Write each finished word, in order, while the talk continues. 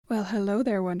Well, hello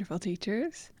there, wonderful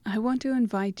teachers. I want to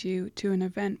invite you to an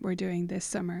event we're doing this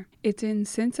summer. It's in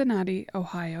Cincinnati,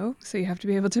 Ohio, so you have to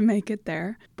be able to make it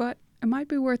there, but it might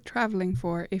be worth traveling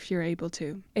for if you're able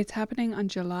to. It's happening on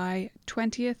July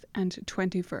 20th and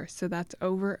 21st, so that's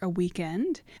over a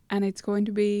weekend, and it's going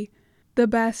to be the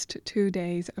best 2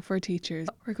 days for teachers.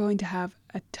 We're going to have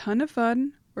a ton of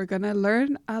fun. We're going to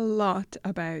learn a lot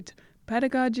about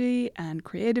pedagogy and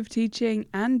creative teaching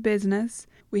and business.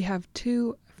 We have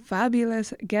 2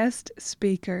 fabulous guest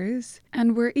speakers,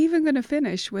 and we're even going to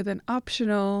finish with an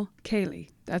optional ceilidh.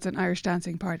 That's an Irish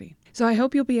dancing party. So I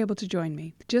hope you'll be able to join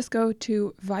me. Just go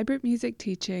to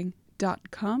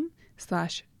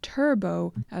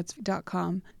vibrantmusicteaching.com/turbo. That's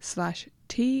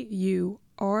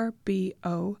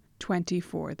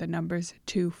 .com/TURBO24. The number's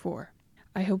 24.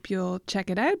 I hope you'll check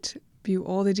it out, view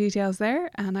all the details there,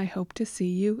 and I hope to see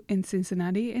you in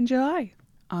Cincinnati in July.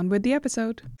 On with the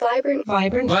episode.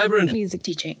 Vibrant music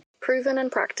teaching. Proven and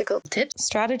practical Tips,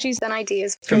 strategies, and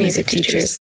ideas for music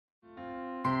teachers.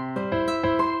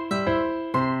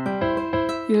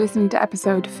 You're listening to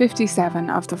episode 57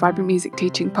 of the Vibrant Music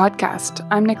Teaching Podcast.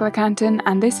 I'm Nicola Canton,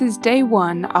 and this is day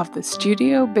 1 of the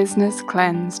Studio Business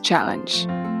Cleanse Challenge.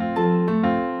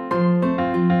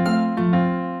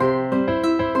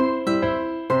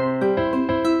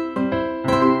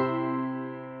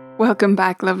 Welcome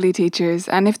back, lovely teachers.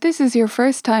 And if this is your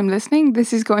first time listening,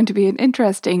 this is going to be an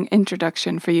interesting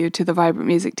introduction for you to the Vibrant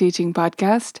Music Teaching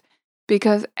Podcast,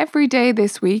 because every day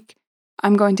this week,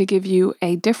 I'm going to give you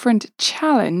a different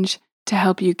challenge to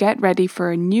help you get ready for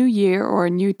a new year or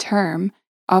a new term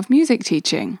of music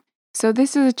teaching. So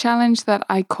this is a challenge that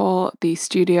I call the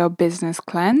Studio Business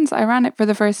Cleanse. I ran it for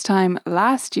the first time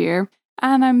last year,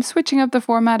 and I'm switching up the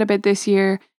format a bit this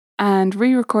year and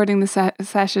re-recording the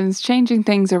sessions, changing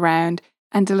things around,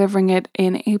 and delivering it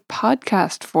in a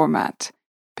podcast format.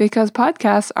 Because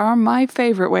podcasts are my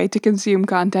favourite way to consume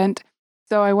content,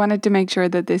 so I wanted to make sure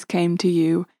that this came to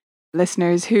you,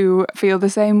 listeners who feel the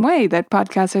same way, that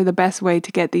podcasts are the best way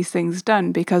to get these things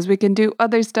done, because we can do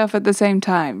other stuff at the same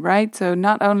time, right? So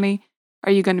not only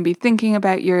are you going to be thinking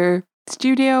about your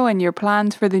studio and your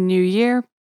plans for the new year,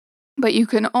 but you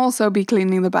can also be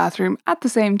cleaning the bathroom at the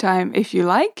same time if you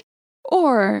like,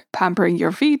 or pampering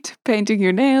your feet, painting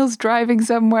your nails, driving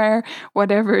somewhere,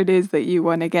 whatever it is that you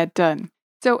want to get done.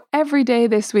 So every day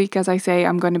this week, as I say,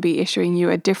 I'm going to be issuing you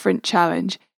a different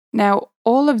challenge. Now,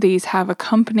 all of these have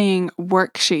accompanying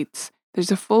worksheets.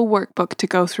 There's a full workbook to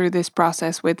go through this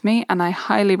process with me, and I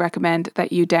highly recommend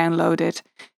that you download it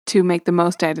to make the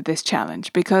most out of this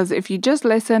challenge. Because if you just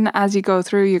listen as you go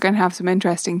through, you're going to have some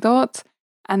interesting thoughts,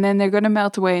 and then they're going to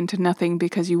melt away into nothing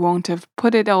because you won't have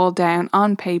put it all down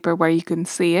on paper where you can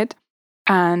see it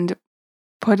and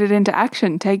put it into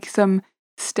action. Take some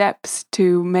steps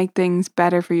to make things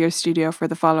better for your studio for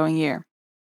the following year.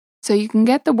 So you can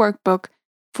get the workbook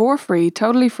for free,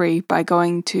 totally free, by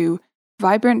going to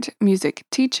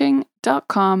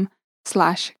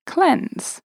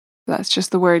vibrantmusicteaching.com/cleanse. That's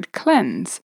just the word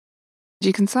cleanse.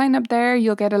 You can sign up there.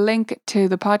 You'll get a link to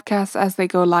the podcasts as they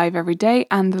go live every day,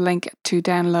 and the link to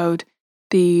download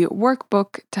the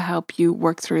workbook to help you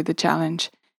work through the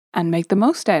challenge and make the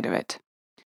most out of it.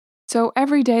 So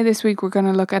every day this week, we're going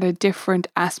to look at a different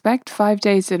aspect, 5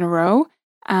 days in a row.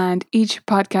 And each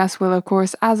podcast will, of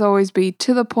course, as always, be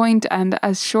to the point and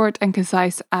as short and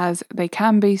concise as they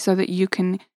can be, so that you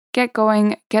can get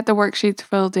going, get the worksheets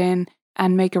filled in,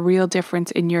 and make a real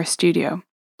difference in your studio.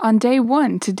 On day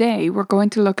 1 today, we're going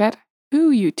to look at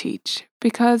who you teach,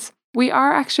 because we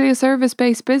are actually a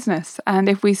service-based business. And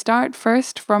if we start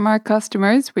first from our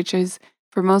customers, which is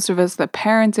for most of us the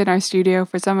parents in our studio,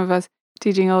 for some of us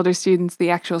teaching older students, the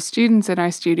actual students in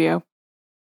our studio,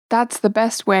 that's the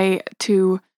best way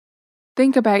to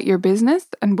think about your business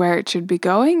and where it should be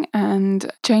going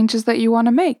and changes that you want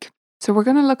to make. So we're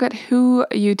going to look at who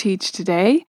you teach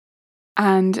today,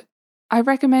 and I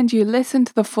recommend you listen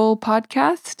to the full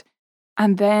podcast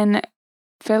and then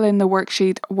fill in the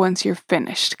worksheet once you're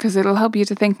finished, because it'll help you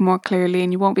to think more clearly,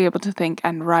 and you won't be able to think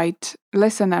and write,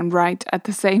 listen and write at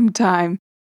the same time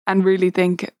and really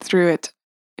think through it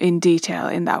in detail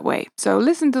in that way. So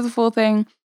listen to the full thing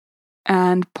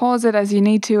and pause it as you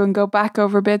need to and go back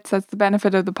over bits. That's the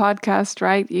benefit of the podcast,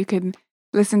 right? You can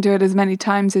listen to it as many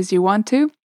times as you want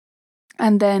to.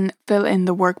 And then fill in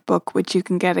the workbook, which you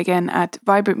can get again at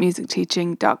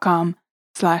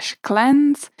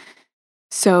vibrantmusicteaching.com/cleanse,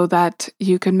 so that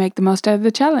you can make the most out of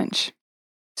the challenge.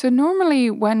 So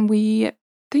normally when we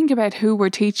think about who we're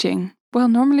teaching, well,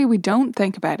 normally we don't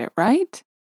think about it, right?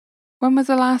 When was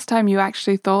the last time you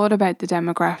actually thought about the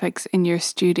demographics in your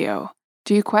studio?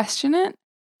 Do you question it?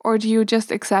 Or do you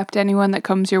just accept anyone that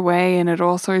comes your way and it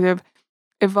all sort of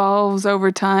evolves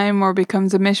over time or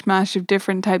becomes a mishmash of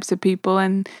different types of people?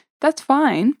 And that's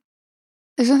fine.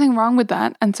 There's nothing wrong with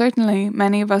that. And certainly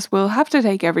many of us will have to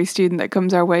take every student that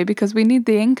comes our way because we need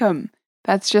the income.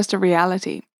 That's just a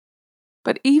reality.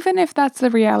 But even if that's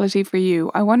the reality for you,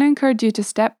 I want to encourage you to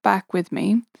step back with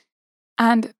me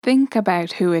and think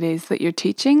about who it is that you're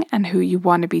teaching and who you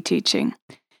want to be teaching.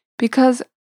 Because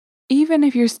even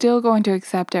if you're still going to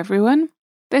accept everyone,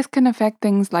 this can affect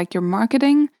things like your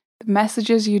marketing, the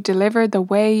messages you deliver, the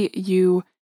way you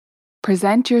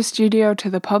present your studio to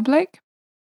the public.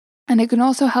 And it can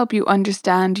also help you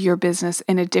understand your business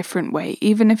in a different way.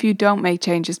 Even if you don't make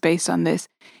changes based on this,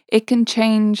 it can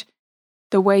change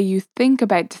the way you think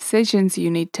about decisions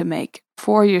you need to make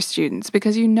for your students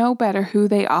because you know better who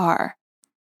they are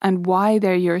and why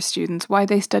they're your students, why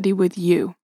they study with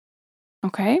you.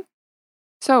 Okay?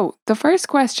 So the first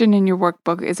question in your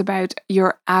workbook is about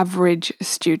your average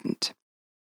student.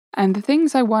 And the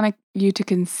things I want you to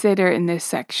consider in this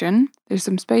section, there's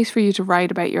some space for you to write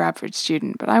about your average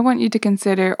student, but I want you to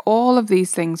consider all of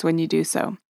these things when you do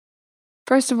so.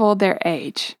 First of all, their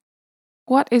age.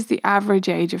 What is the average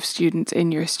age of students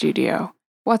in your studio?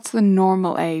 What's the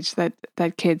normal age that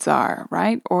kids are,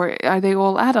 right? Or are they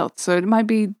all adults? So it might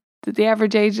be that the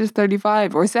average age is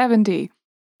 35 or 70,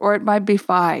 or it might be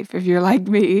 5 if you're like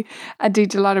me and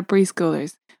teach a lot of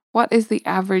preschoolers. What is the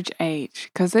average age?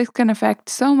 Because this can affect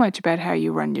so much about how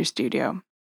you run your studio.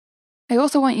 I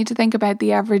also want you to think about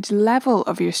the average level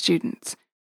of your students.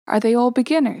 Are they all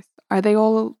beginners? Are they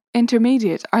all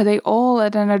intermediate? Are they all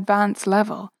at an advanced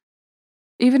level?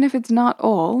 Even if it's not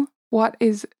all, what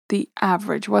is the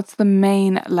average? What's the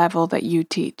main level that you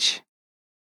teach?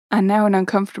 And now an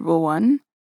uncomfortable one.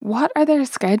 What are their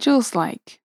schedules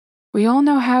like? We all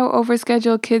know how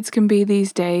overscheduled kids can be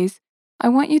these days. I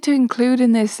want you to include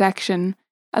in this section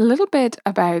a little bit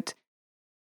about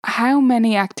how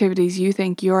many activities you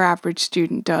think your average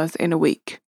student does in a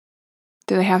week.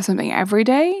 Do they have something every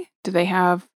day? Do they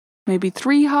have maybe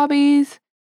 3 hobbies?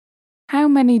 How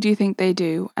many do you think they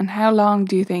do? And how long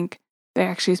do you think they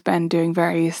actually spend doing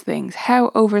various things? How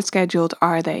overscheduled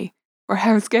are they? Or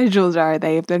how scheduled are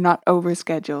they if they're not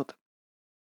overscheduled?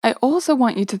 I also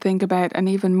want you to think about an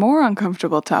even more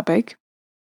uncomfortable topic.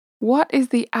 What is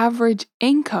the average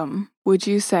income, would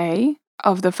you say,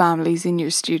 of the families in your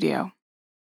studio?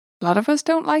 A lot of us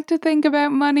don't like to think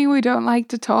about money, we don't like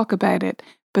to talk about it,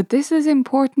 but this is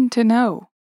important to know.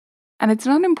 And it's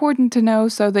not important to know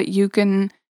so that you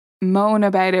can moan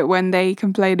about it when they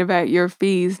complain about your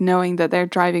fees, knowing that they're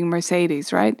driving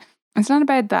Mercedes, right? It's not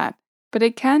about that, but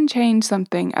it can change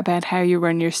something about how you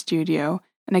run your studio,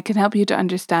 and it can help you to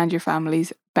understand your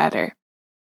families better.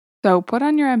 So put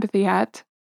on your empathy hat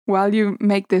while you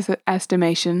make this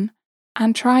estimation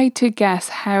and try to guess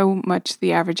how much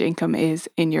the average income is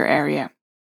in your area.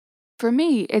 For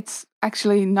me, it's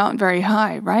actually not very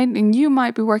high, right? And you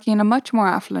might be working in a much more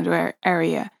affluent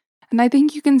area. And I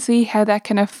think you can see how that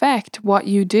can affect what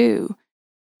you do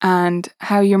and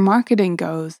how your marketing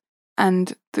goes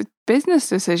and the business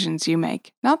decisions you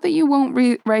make. Not that you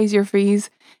won't raise your fees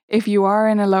if you are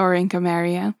in a lower income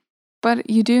area, but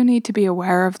you do need to be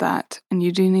aware of that and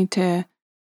you do need to,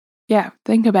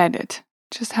 think about it.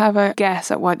 Just have a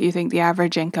guess at what you think the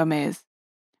average income is.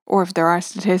 Or if there are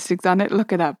statistics on it,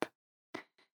 look it up.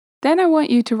 Then I want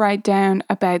you to write down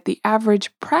about the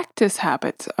average practice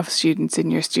habits of students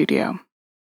in your studio.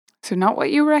 So not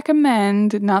what you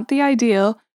recommend, not the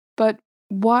ideal, but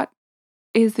what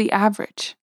is the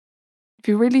average? If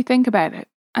you really think about it.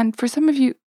 And for some of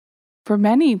you, for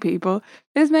many people,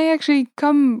 this may actually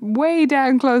come way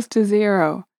down close to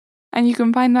 0. And you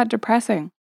can find that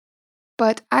depressing.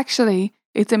 But actually,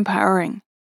 it's empowering.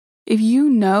 If you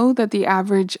know that the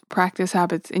average practice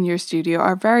habits in your studio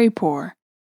are very poor,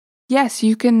 yes,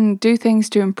 you can do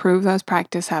things to improve those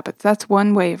practice habits. That's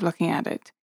one way of looking at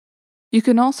it. You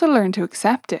can also learn to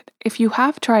accept it. If you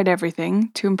have tried everything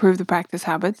to improve the practice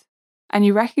habits, and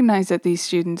you recognize that these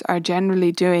students are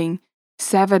generally doing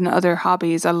 7 other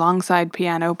hobbies alongside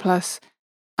piano plus,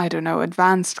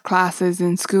 advanced classes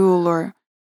in school, or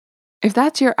if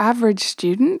that's your average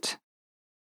student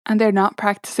and they're not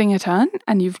practicing a ton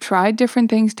and you've tried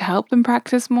different things to help them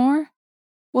practice more,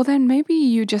 well then maybe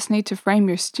you just need to frame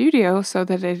your studio so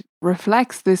that it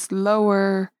reflects this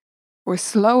lower or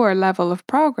slower level of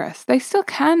progress. They still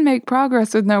can make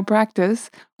progress with no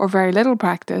practice or very little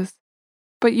practice,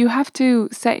 but you have to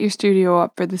set your studio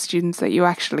up for the students that you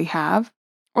actually have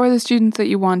or the students that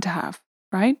you want to have,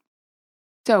 right?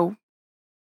 So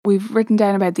we've written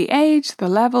down about the age, the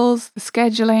levels, the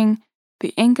scheduling,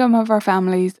 the income of our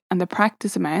families, and the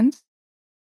practice amounts.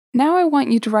 Now I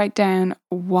want you to write down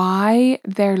why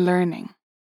they're learning.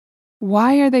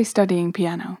 Why are they studying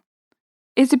piano?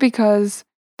 Is it because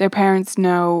their parents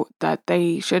know that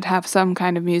they should have some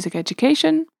kind of music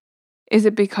education? Is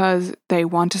it because they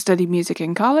want to study music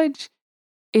in college?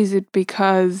 Is it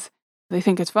because they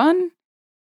think it's fun?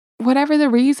 Whatever the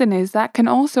reason is, that can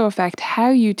also affect how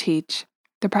you teach,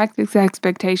 the practice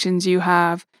expectations you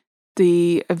have,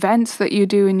 the events that you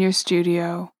do in your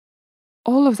studio,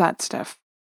 all of that stuff.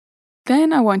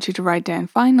 Then I want you to write down,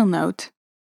 final note,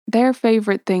 their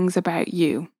favourite things about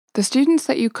you. The students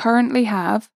that you currently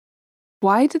have,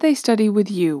 why do they study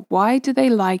with you? Why do they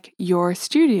like your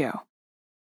studio?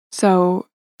 So,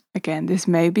 again, this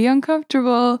may be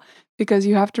uncomfortable because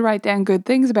you have to write down good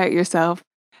things about yourself,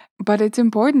 but it's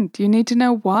important. You need to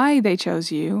know why they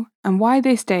chose you and why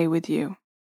they stay with you.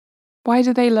 Why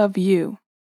do they love you?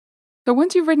 So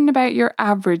once you've written about your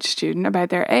average student, about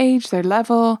their age, their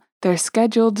level, their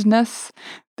scheduledness,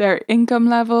 their income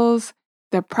levels,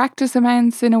 their practice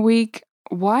amounts in a week,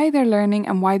 why they're learning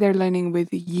and why they're learning with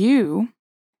you,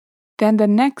 then the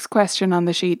next question on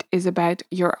the sheet is about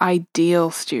your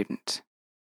ideal student.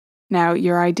 Now,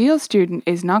 your ideal student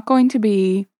is not going to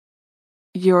be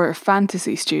your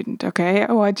fantasy student, okay?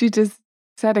 I want you to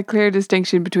set a clear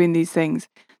distinction between these things.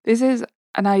 This is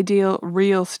an ideal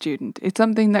real student. It's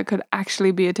something that could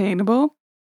actually be attainable.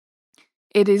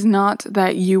 It is not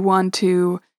that you want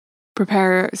to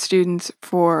prepare students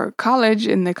for college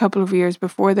in the couple of years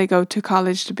before they go to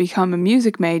college to become a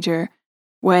music major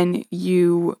when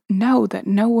you know that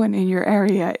no one in your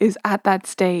area is at that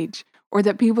stage, or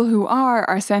that people who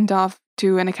are sent off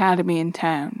to an academy in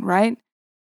town, right?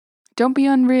 Don't be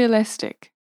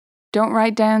unrealistic. Don't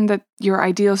write down that your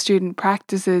ideal student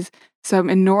practices some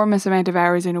enormous amount of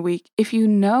hours in a week if you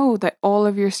know that all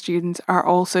of your students are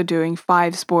also doing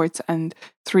 5 sports and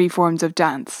 3 forms of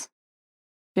dance.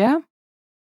 Yeah?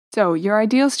 So your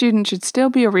ideal student should still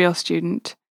be a real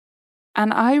student.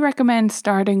 And I recommend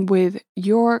starting with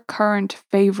your current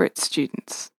favourite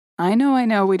students. I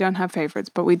know, we don't have favourites,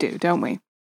 but we do, don't we?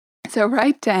 So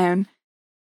write down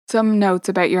some notes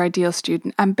about your ideal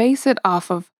student and base it off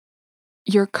of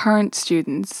your current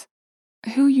students,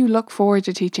 who you look forward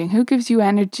to teaching, who gives you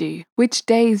energy, which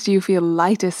days do you feel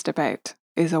lightest about,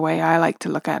 is a way I like to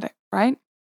look at it, right?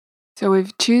 So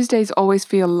if Tuesdays always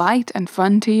feel light and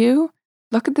fun to you,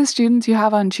 look at the students you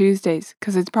have on Tuesdays,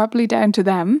 because it's probably down to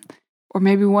them, or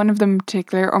maybe one of them in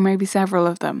particular, or maybe several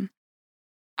of them.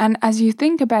 And as you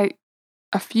think about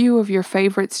a few of your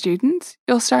favourite students,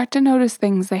 you'll start to notice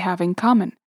things they have in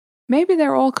common. Maybe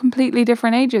they're all completely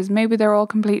different ages, maybe they're all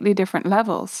completely different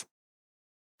levels.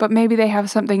 But maybe they have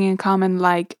something in common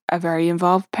like a very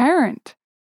involved parent.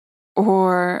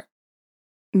 Or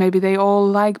maybe they all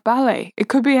like ballet. It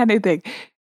could be anything.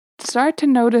 Start to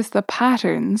notice the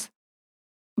patterns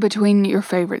between your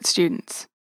favourite students.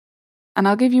 And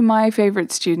I'll give you my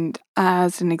favourite student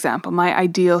as an example, my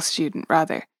ideal student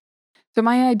rather. So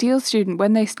my ideal student,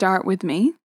 when they start with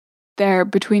me, they're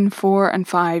between 4 and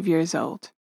 5 years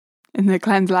old. In the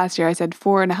cleanse last year, I said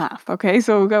 4.5. Okay,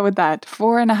 so we'll go with that.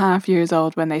 4.5 years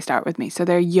old when they start with me. So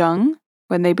they're young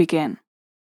when they begin.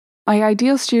 My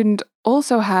ideal student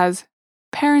also has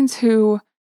parents who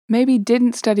maybe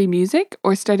didn't study music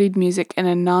or studied music in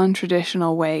a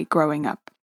non-traditional way growing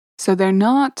up. So they're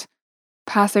not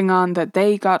passing on that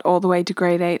they got all the way to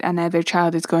grade 8 and now their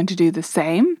child is going to do the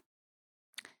same.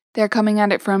 They're coming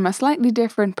at it from a slightly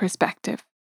different perspective.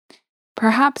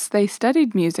 Perhaps they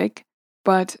studied music,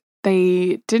 but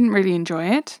they didn't really enjoy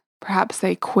it. Perhaps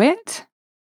they quit.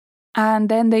 And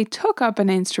then they took up an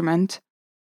instrument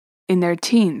in their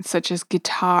teens, such as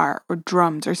guitar or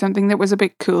drums or something that was a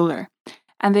bit cooler.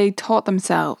 And they taught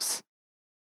themselves.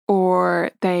 Or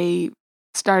they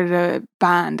started a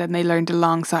band and they learned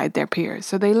alongside their peers.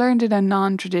 So they learned in a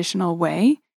non-traditional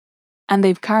way. And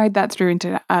they've carried that through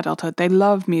into adulthood. They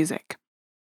love music.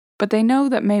 But they know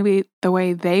that maybe the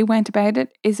way they went about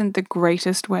it isn't the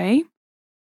greatest way.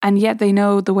 And yet they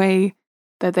know the way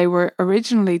that they were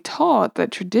originally taught, that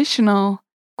traditional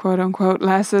quote-unquote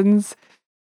lessons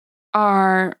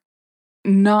are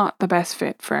not the best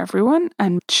fit for everyone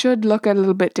and should look a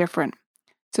little bit different.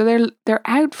 So they're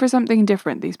out for something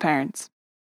different, these parents.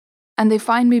 And they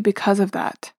find me because of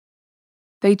that.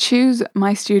 They choose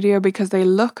my studio because they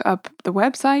look up the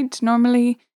website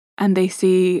normally and they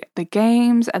see the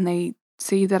games and they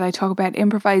see that I talk about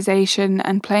improvisation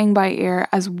and playing by ear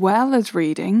as well as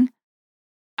reading,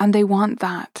 and they want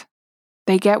that.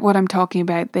 They get what I'm talking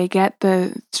about. They get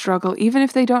the struggle, even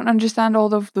if they don't understand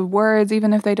all of the words,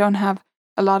 even if they don't have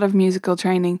a lot of musical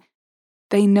training,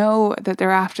 they know that they're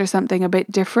after something a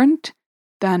bit different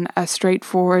than a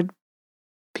straightforward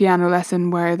piano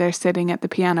lesson where they're sitting at the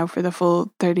piano for the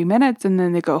full 30 minutes and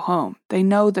then they go home. They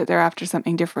know that they're after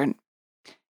something different.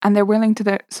 And they're willing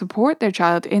to support their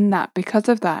child in that because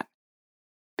of that.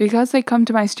 Because they come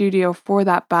to my studio for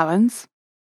that balance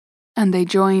and they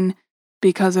join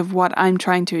because of what I'm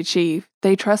trying to achieve,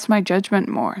 they trust my judgment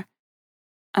more.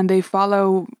 And they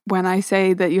follow when I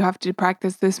say that you have to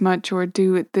practice this much or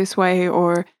do it this way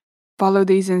or follow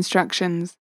these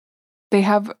instructions. They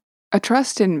have a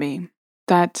trust in me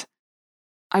that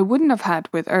I wouldn't have had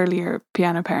with earlier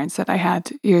piano parents that I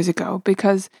had years ago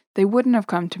because they wouldn't have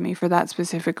come to me for that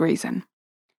specific reason.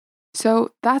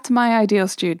 So that's my ideal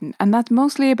student, and that's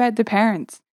mostly about the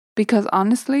parents because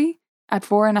honestly, at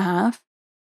 4.5,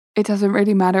 it doesn't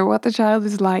really matter what the child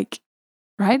is like,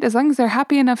 right? As long as they're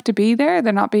happy enough to be there,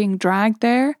 they're not being dragged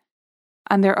there,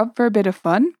 and they're up for a bit of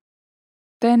fun,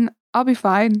 then I'll be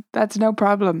fine. That's no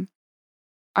problem.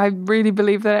 I really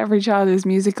believe that every child is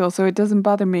musical, so it doesn't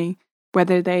bother me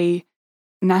whether they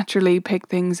naturally pick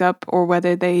things up or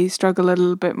whether they struggle a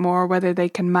little bit more, whether they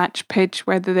can match pitch,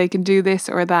 whether they can do this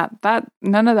or that.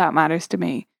 None of that matters to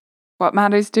me. What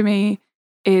matters to me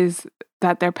is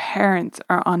that their parents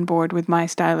are on board with my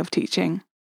style of teaching.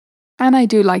 And I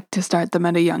do like to start them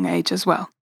at a young age as well.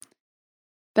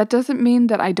 That doesn't mean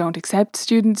that I don't accept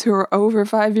students who are over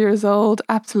 5 years old.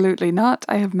 Absolutely not.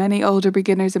 I have many older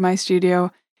beginners in my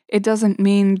studio. It doesn't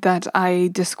mean that I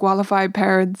disqualify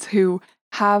parents who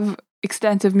have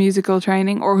extensive musical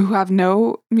training or who have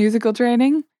no musical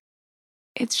training.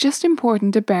 It's just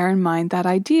important to bear in mind that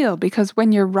ideal, because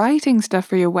when you're writing stuff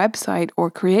for your website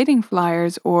or creating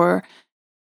flyers or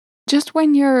just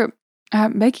when you're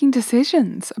making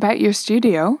decisions about your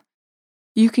studio,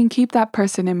 you can keep that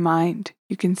person in mind.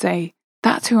 You can say,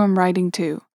 that's who I'm writing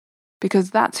to, because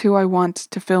that's who I want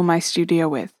to fill my studio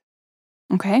with.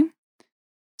 Okay?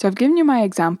 So I've given you my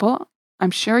example. I'm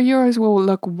sure yours will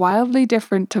look wildly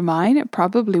different to mine. It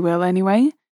probably will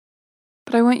anyway.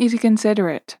 But I want you to consider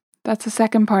it. That's the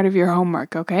second part of your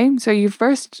homework, okay? So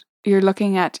you're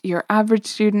looking at your average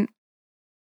student,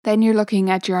 then you're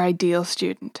looking at your ideal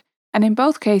student. And in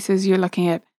both cases, you're looking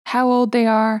at how old they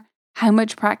are, how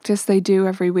much practice they do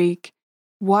every week,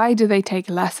 why do they take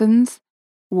lessons,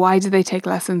 why do they take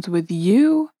lessons with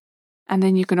you, and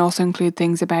then you can also include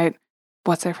things about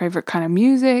what's their favorite kind of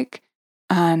music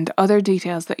and other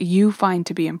details that you find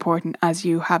to be important as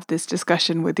you have this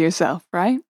discussion with yourself,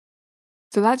 right?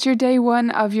 So that's your day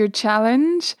 1 of your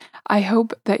challenge. I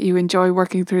hope that you enjoy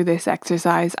working through this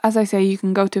exercise. As I say, you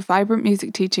can go to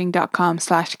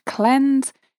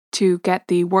vibrantmusicteaching.com/cleanse to get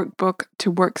the workbook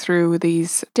to work through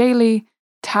these daily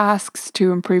tasks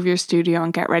to improve your studio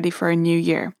and get ready for a new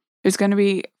year. There's going to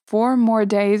be 4 more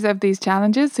days of these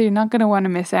challenges, so you're not going to want to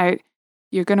miss out.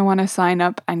 You're going to want to sign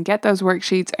up and get those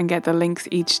worksheets and get the links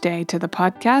each day to the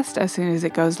podcast as soon as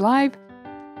it goes live,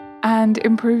 and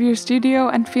improve your studio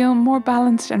and feel more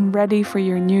balanced and ready for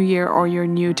your new year or your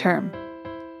new term.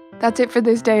 That's it for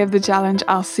this day of the challenge.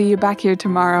 I'll see you back here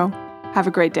tomorrow. Have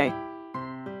a great day.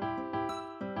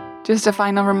 Just a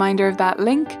final reminder of that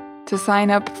link. To sign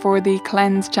up for the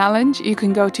Cleanse Challenge, you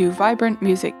can go to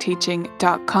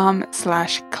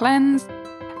vibrantmusicteaching.com/cleanse.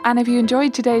 And if you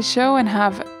enjoyed today's show and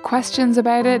have questions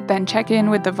about it, then check in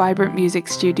with the Vibrant Music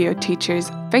Studio Teachers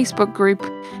Facebook group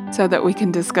so that we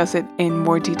can discuss it in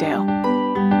more detail.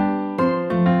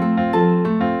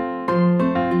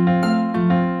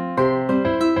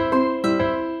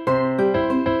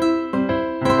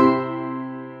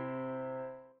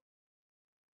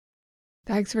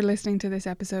 Thanks for listening to this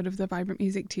episode of the Vibrant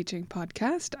Music Teaching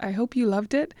Podcast. I hope you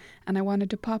loved it, and I wanted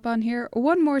to pop on here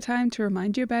one more time to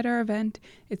remind you about our event.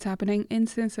 It's happening in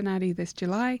Cincinnati this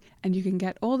July, and you can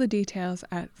get all the details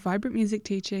at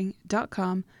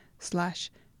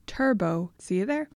vibrantmusicteaching.com/turbo. See you there.